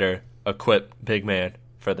find a better equipped big man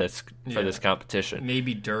for this competition.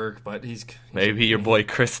 Maybe Dirk, but he's maybe your boy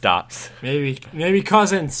Kristaps. Maybe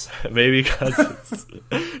Cousins. Maybe Cousins.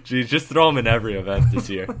 Jeez, just throw him in every event this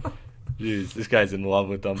year. Jeez, this guy's in love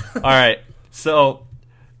with them. All right, so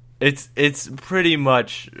it's pretty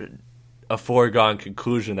much a foregone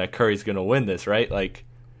conclusion that Curry's going to win this, right? Like,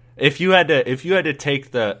 if you had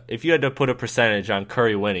to put a percentage on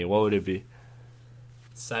Curry winning, what would it be?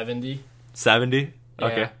 70. 70? Yeah.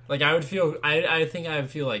 Okay. Like, I think I would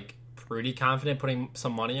feel like pretty confident putting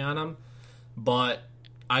some money on him, but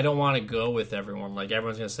I don't want to go with everyone. Like,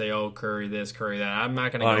 everyone's going to say, "Oh, Curry this, Curry that." I'm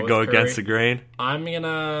not going to go against the grain. I'm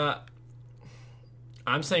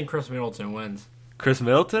saying Chris Middleton wins. Chris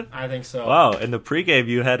Middleton? I think so. Wow, in the pregame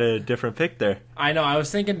you had a different pick there. I know. I was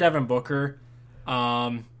thinking Devin Booker.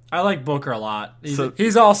 I like Booker a lot.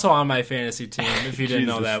 He's also on my fantasy team, if you didn't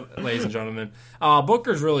know that, ladies and gentlemen.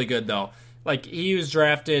 Booker's really good, though. Like, he was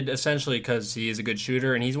drafted essentially because he is a good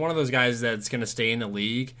shooter, and he's one of those guys that's going to stay in the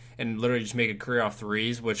league and literally just make a career off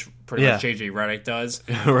threes, which pretty much JJ Redick does.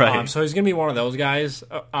 Right. So he's going to be one of those guys.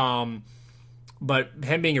 But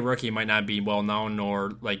him being a rookie might not be well known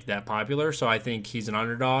nor like that popular, so I think he's an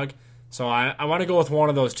underdog. So I want to go with one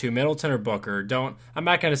of those two, Middleton or Booker. I'm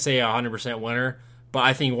not going to say 100% winner, but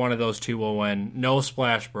I think one of those two will win. No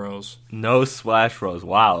Splash Bros. No Splash Bros.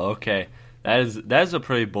 Wow. Okay, that is a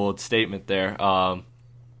pretty bold statement there.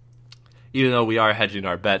 Even though we are hedging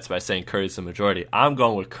our bets by saying Curry's the majority, I'm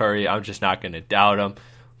going with Curry. I'm just not going to doubt him.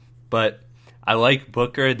 But I like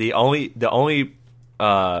Booker. The only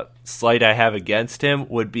slight I have against him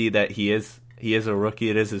would be that he is a rookie.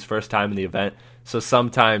 It is his first time in the event. So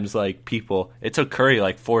sometimes, like, it took Curry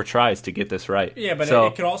like 4 tries to get this right. Yeah, but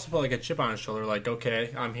it could also put like a chip on his shoulder, like, okay,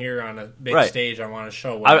 I'm here on a big stage. I want to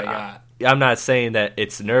show what I got. I'm not saying that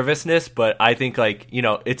it's nervousness, but I think, like,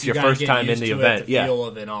 it's your first time in the event. The feel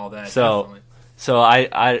of it and all that. So, definitely. So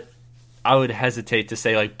I would hesitate to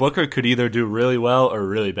say, like, Booker could either do really well or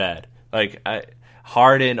really bad. Like,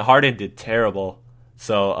 Harden did terrible.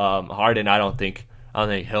 So Harden, I don't think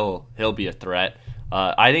he'll be a threat.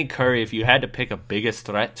 I think Curry, if you had to pick a biggest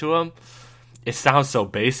threat to him, it sounds so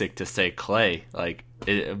basic to say Klay,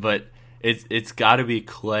 but it's got to be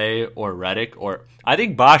Klay or Redick, or I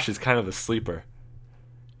think Bosh is kind of a sleeper.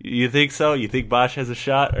 You think so? You think Bosh has a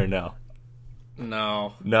shot or no?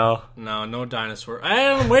 No dinosaur.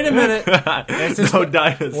 Wait a minute. No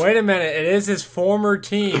dinosaur. Wait a minute. It is his former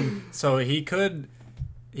team, so he could.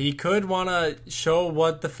 He could want to show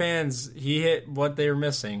what the fans he hit what they were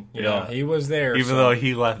missing. You know, he was there, even though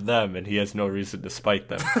he left them, and he has no reason to spite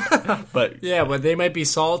them. But yeah, but they might be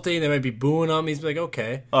salty. They might be booing him. He's like,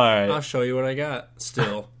 okay, all right, I'll show you what I got.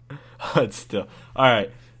 Still, all right.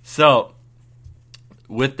 So,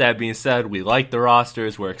 with that being said, we like the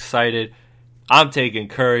rosters. We're excited. I'm taking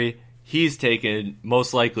Curry. He's taking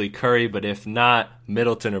most likely Curry, but if not,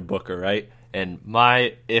 Middleton or Booker, right? And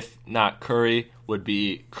my if not Curry would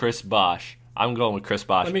be Chris Bosh. I'm going with Chris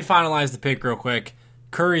Bosh. Let me finalize the pick real quick.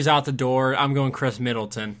 Curry's out the door. I'm going Chris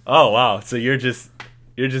Middleton. Oh wow! So you're just.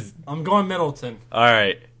 I'm going Middleton. All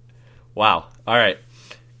right. Wow. All right.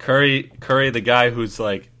 Curry, the guy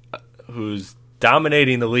who's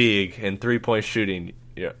dominating the league in 3-point shooting.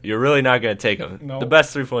 You're really not going to take him. No. The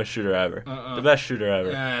best 3-point shooter ever. The best shooter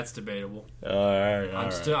ever. Yeah, that's debatable. All right.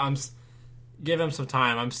 Give him some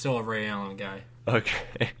time. I'm still a Ray Allen guy.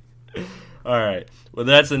 Okay. All right. Well,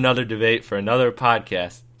 that's another debate for another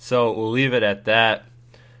podcast. So we'll leave it at that.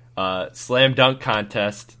 Slam dunk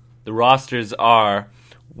contest. The rosters are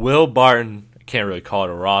Will Barton. I can't really call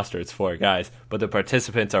it a roster. It's 4 guys. But the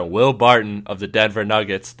participants are Will Barton of the Denver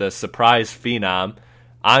Nuggets, the surprise phenom.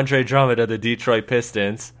 Andre Drummond of the Detroit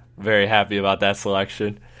Pistons. Very happy about that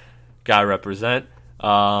selection. Got to represent.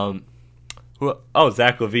 Zach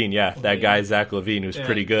LaVine, yeah. That guy, Zach LaVine, who's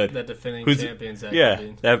pretty good. That defending champion, Zach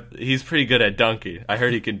LaVine. He's pretty good at dunking. I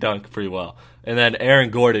heard he can dunk pretty well. And then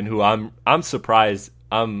Aaron Gordon, who I'm surprised,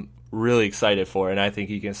 I'm really excited for, and I think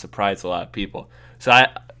he can surprise a lot of people. So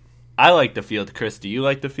I like the field. Chris, do you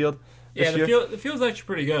like the field? Yeah, the field's actually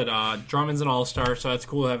pretty good. Drummond's an all-star, so it's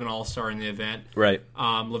cool to have an all-star in the event. Right.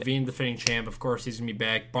 LaVine, defending champ, of course, he's going to be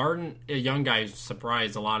back. Barton, a young guy,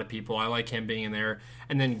 surprised a lot of people. I like him being in there.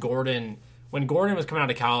 And then Gordon, when Gordon was coming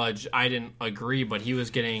out of college, I didn't agree, but he was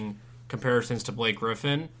getting comparisons to Blake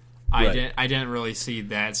Griffin. Right. I didn't really see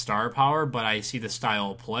that star power, but I see the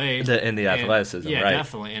style of play and the athleticism, yeah, right?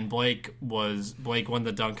 Definitely. And Blake won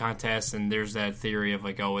the dunk contest, and there's that theory of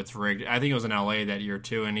like, oh, it's rigged. I think it was in LA that year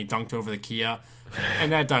too, and he dunked over the Kia,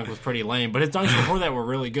 and that dunk was pretty lame. But his dunks before that were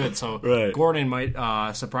really good. So right. Gordon might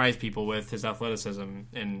surprise people with his athleticism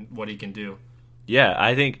and what he can do. Yeah,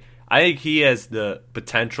 I think he has the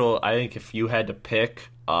potential. I think if you had to pick.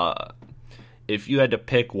 If you had to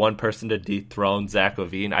pick one person to dethrone Zach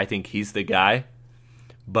LaVine, I think he's the guy.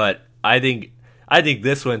 But I think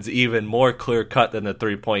this one's even more clear-cut than the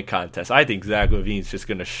 3-point contest. I think Zach LaVine's just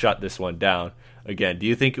going to shut this one down. Again, do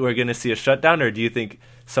you think we're going to see a shutdown, or do you think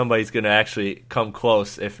somebody's going to actually come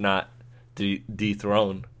close, if not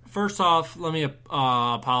dethrone? First off, let me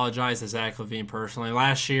apologize to Zach LaVine personally.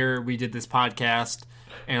 Last year, we did this podcast,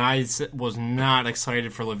 and I was not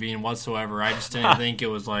excited for LaVine whatsoever. I just didn't think it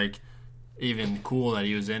was like even cool that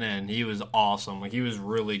he was in it, and he was awesome. Like, he was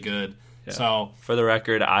really good. Yeah. So for the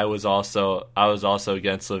record, I was also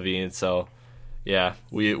against LaVine. So yeah,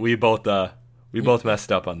 we both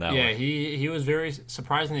messed up on that one. Yeah, he was very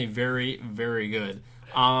surprisingly very, very good.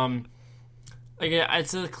 Like,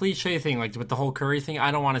 it's a cliche thing, like with the whole Curry thing. I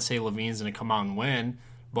don't want to say LaVine's gonna come out and win,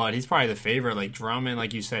 but he's probably the favorite. Like Drummond,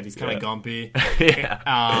 like you said, he's kind of gumpy.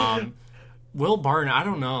 Yeah. Will Barton, I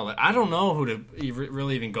don't know. I don't know who to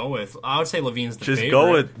really even go with. I would say LaVine's the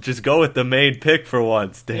favorite. Just go with the main pick for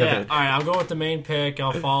once. Damn it. All right, I'll go with the main pick.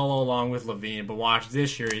 I'll follow along with LaVine, but watch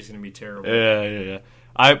this year he's going to be terrible. Yeah.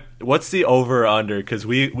 What's the over under? Because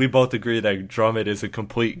we both agree that Drummond is a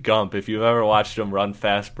complete gump. If you've ever watched him run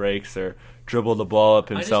fast breaks or dribble the ball up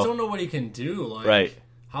himself, I just don't know what he can do. Like, right.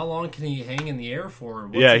 How long can he hang in the air for?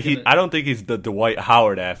 I don't think he's the Dwight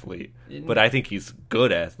Howard athlete, but I think he's a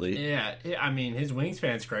good athlete. Yeah, I mean, his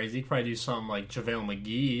wingspan's crazy. He could probably do something like JaVale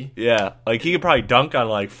McGee. Yeah, like he could probably dunk on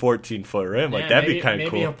like 14-foot rim. Like that'd be kind of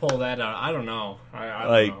cool. Maybe he'll pull that out. I don't know. I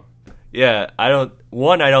don't know. Yeah, I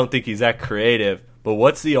don't think he's that creative. But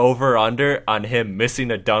what's the over under on him missing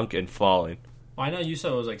a dunk and falling? Well, I know you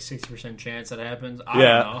said it was like 60% chance that happens. I don't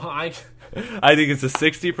know. I think it's a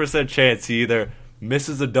 60% chance he either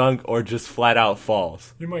misses a dunk or just flat out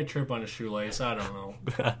falls. You might trip on a shoelace. I don't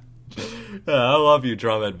know. I love you,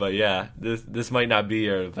 Drummond, but yeah, this might not be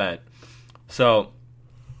your event. So,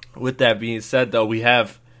 with that being said, though, we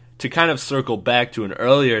have to kind of circle back to an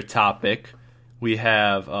earlier topic. We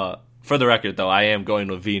have, for the record, though, I am going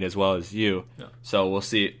LaVine as well as you. Yeah. So we'll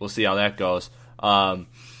see how that goes.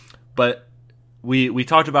 But we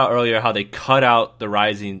talked about earlier how they cut out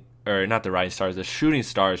the Shooting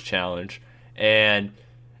Stars Challenge. And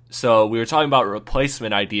so we were talking about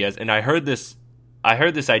replacement ideas, and I heard this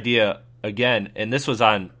idea again, and this was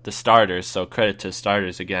on the starters, so credit to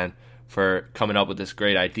starters again for coming up with this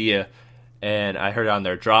great idea. And I heard it on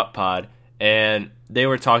their drop pod, and they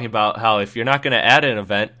were talking about how if you're not going to add an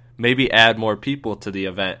event, maybe add more people to the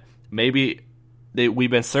event. Maybe we've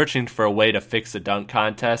been searching for a way to fix the dunk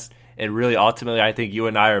contest, and really ultimately I think you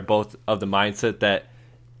and I are both of the mindset that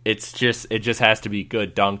it just has to be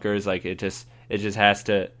good dunkers. Like it just has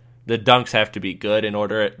to, the dunks have to be good in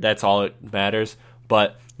order. That's all it matters.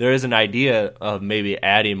 But there is an idea of maybe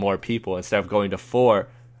adding more people instead of going to 4,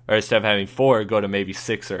 or instead of having 4, go to maybe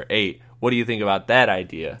 6 or 8. What do you think about that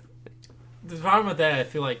idea? The problem with that, I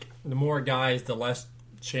feel like the more guys, the less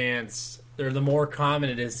chance, or the more common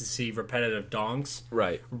it is to see repetitive dunks.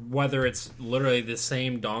 Right. Whether it's literally the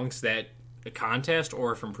same dunks that a contest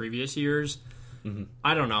or from previous years. Mm-hmm.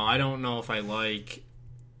 I don't know. I don't know if I like.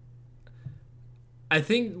 I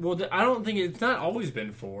don't think it's not always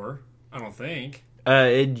been 4. I don't think.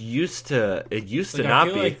 It used to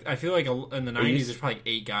not be. I feel like in the 90s there's probably like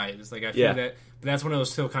 8 guys. Like I feel that, but that's when it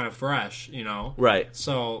was still kind of fresh, you know. Right.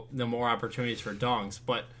 So the more opportunities for dunks,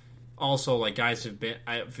 but also like guys have been,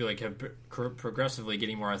 I feel like have progressively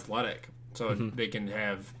getting more athletic, so they can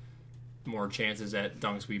have more chances at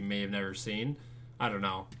dunks we may have never seen. I don't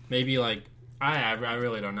know. Maybe like I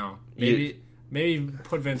really don't know. Maybe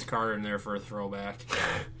put Vince Carter in there for a throwback.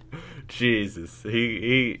 Jesus,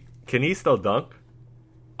 he can he still dunk?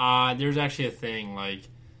 There's actually a thing, like,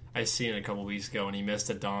 I seen it a couple weeks ago, and he missed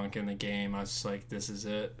a dunk in the game. I was just like, this is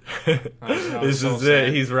it. This is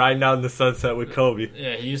it. He's riding down the sunset with Kobe.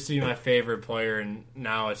 Yeah, he used to be my favorite player, and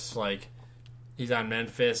now it's like, he's on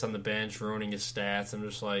Memphis on the bench, ruining his stats. I'm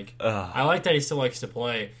just like, I like that he still likes to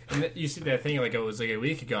play. And you see that thing, like, it was like a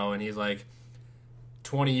week ago, and he's like,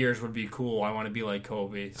 20 years would be cool. I want to be like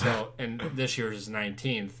Kobe. So, and this year is his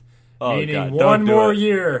 19th. Oh, meaning God. one more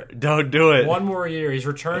year. Don't do it. One more year. He's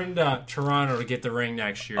returning to Toronto to get the ring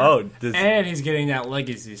next year. And he's getting that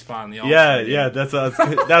legacy spot in the All-Star game. Yeah. That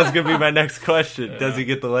was gonna be my next question. Yeah. Does he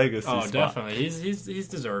get the legacy spot? Oh, definitely. He's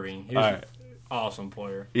deserving. He's an awesome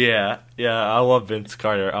player. Yeah. I love Vince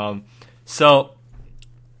Carter. So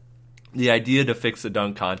the idea to fix the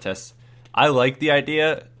dunk contest, I like the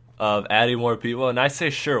idea of adding more people, and I say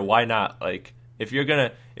sure, why not? Like if you're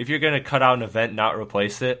gonna cut out an event, not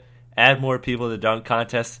replace it. Add more people to the dunk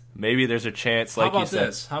contest. Maybe there's a chance, like you said. How about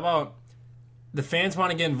this? How about the fans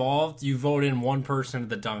want to get involved? You vote in one person to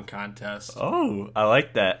the dunk contest. Oh, I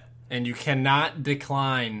like that. And you cannot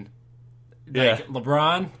decline. Like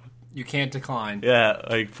LeBron, you can't decline. Yeah,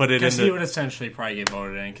 like put it in. Because he would essentially probably get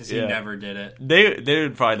voted in because he never did it. They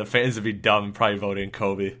would probably, the fans would be dumb and probably vote in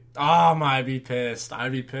Kobe. Oh, I'd be pissed.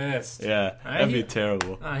 Yeah, that'd be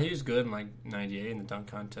terrible. He was good in like 98 in the dunk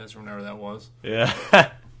contest or whenever that was.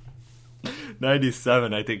 Yeah.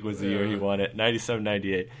 97, I think, was the year he won it. 97,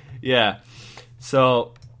 98. Yeah.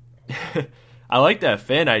 So, I like that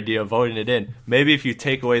fan idea of voting it in. Maybe if you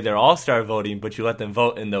take away their all-star voting, but you let them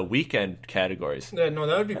vote in the weekend categories. Yeah, no,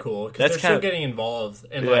 that would be cool. Because they're still getting involved.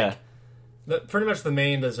 And, pretty much the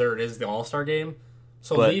main dessert is the all-star game.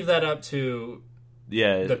 So leave that up to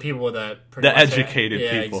the people that... The educated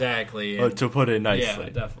people. Yeah, exactly. To put it nicely. Yeah,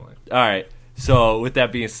 definitely. All right. So, with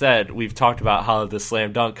that being said, we've talked about how the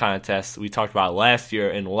slam dunk contest, we talked about last year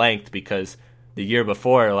in length because the year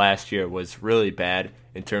before last year was really bad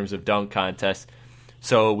in terms of dunk contests.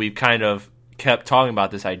 So, we've kind of kept talking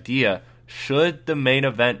about this idea. Should the main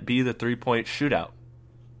event be the three-point shootout?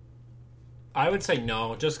 I would say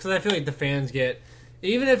no, just because I feel like the fans get...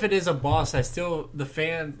 Even if it is a bust, the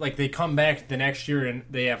fans, like, they come back the next year and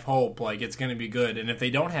they have hope, like, it's going to be good. And if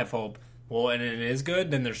they don't have hope... Well, and it is good,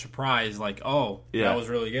 then they're surprised, like, that was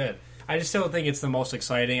really good. I just still think it's the most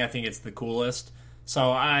exciting. I think it's the coolest.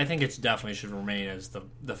 So I think it definitely should remain as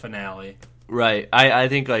the finale. Right. I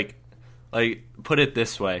think, like, put it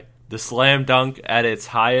this way. The slam dunk at its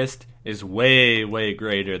highest is way, way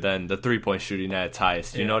greater than the three-point shooting at its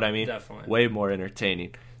highest. You know what I mean? Definitely. Way more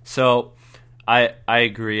entertaining. So I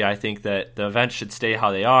agree. I think that the events should stay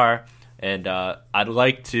how they are. And I'd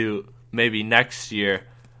like to maybe next year...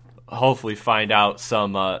 hopefully find out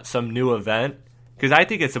some new event, because I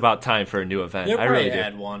think it's about time for a new event. They'll probably really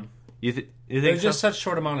add one. You think it's just such a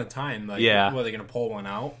short amount of time. Like, yeah. Were they going to pull one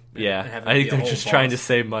out? Yeah, I think they're just trying to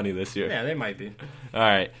save money this year. Yeah, they might be. All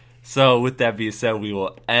right. So with that being said, we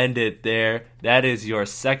will end it there. That is your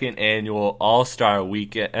second annual All-Star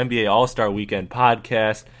Weekend, NBA All-Star Weekend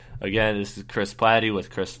podcast. Again, this is Chris Platty with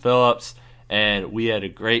Chris Phillips, and we had a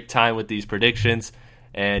great time with these predictions.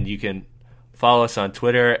 And you can follow us on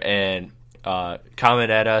Twitter and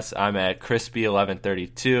comment at us. I'm at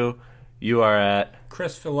Crispy1132. You are at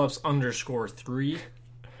Chris Phillips _3.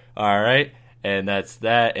 All right, and that's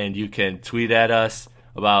that. And you can tweet at us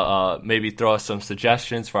about maybe throw us some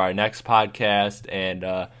suggestions for our next podcast, and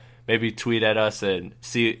maybe tweet at us and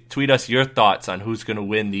tweet us your thoughts on who's going to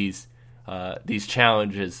win these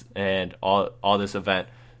challenges and all this event.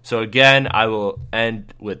 So again, I will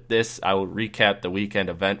end with this. I will recap the weekend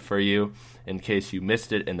event for you in case you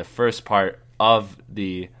missed it in the first part of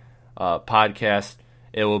the podcast.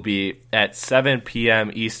 It will be at 7 p.m.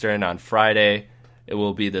 Eastern on Friday. It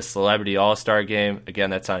will be the Celebrity All-Star Game. Again,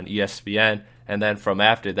 that's on ESPN. And then from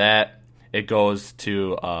after that, it goes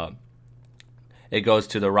to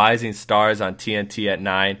the Rising Stars on TNT at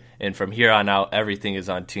 9. And from here on out, everything is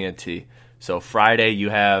on TNT. So Friday you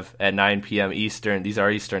have at 9 p.m. Eastern. These are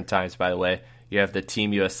Eastern times, by the way. You have the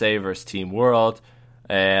Team USA versus Team World.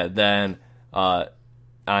 And then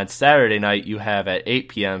on Saturday night you have at 8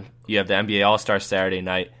 p.m. you have the NBA All-Star Saturday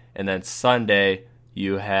night. And then Sunday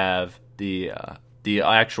you have the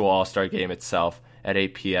actual All-Star game itself at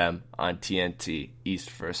 8 p.m. on TNT, East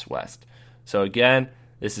versus West. So again,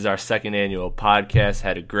 this is our second annual podcast.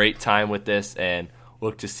 Had a great time with this and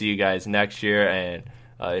look to see you guys next year and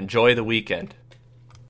enjoy the weekend.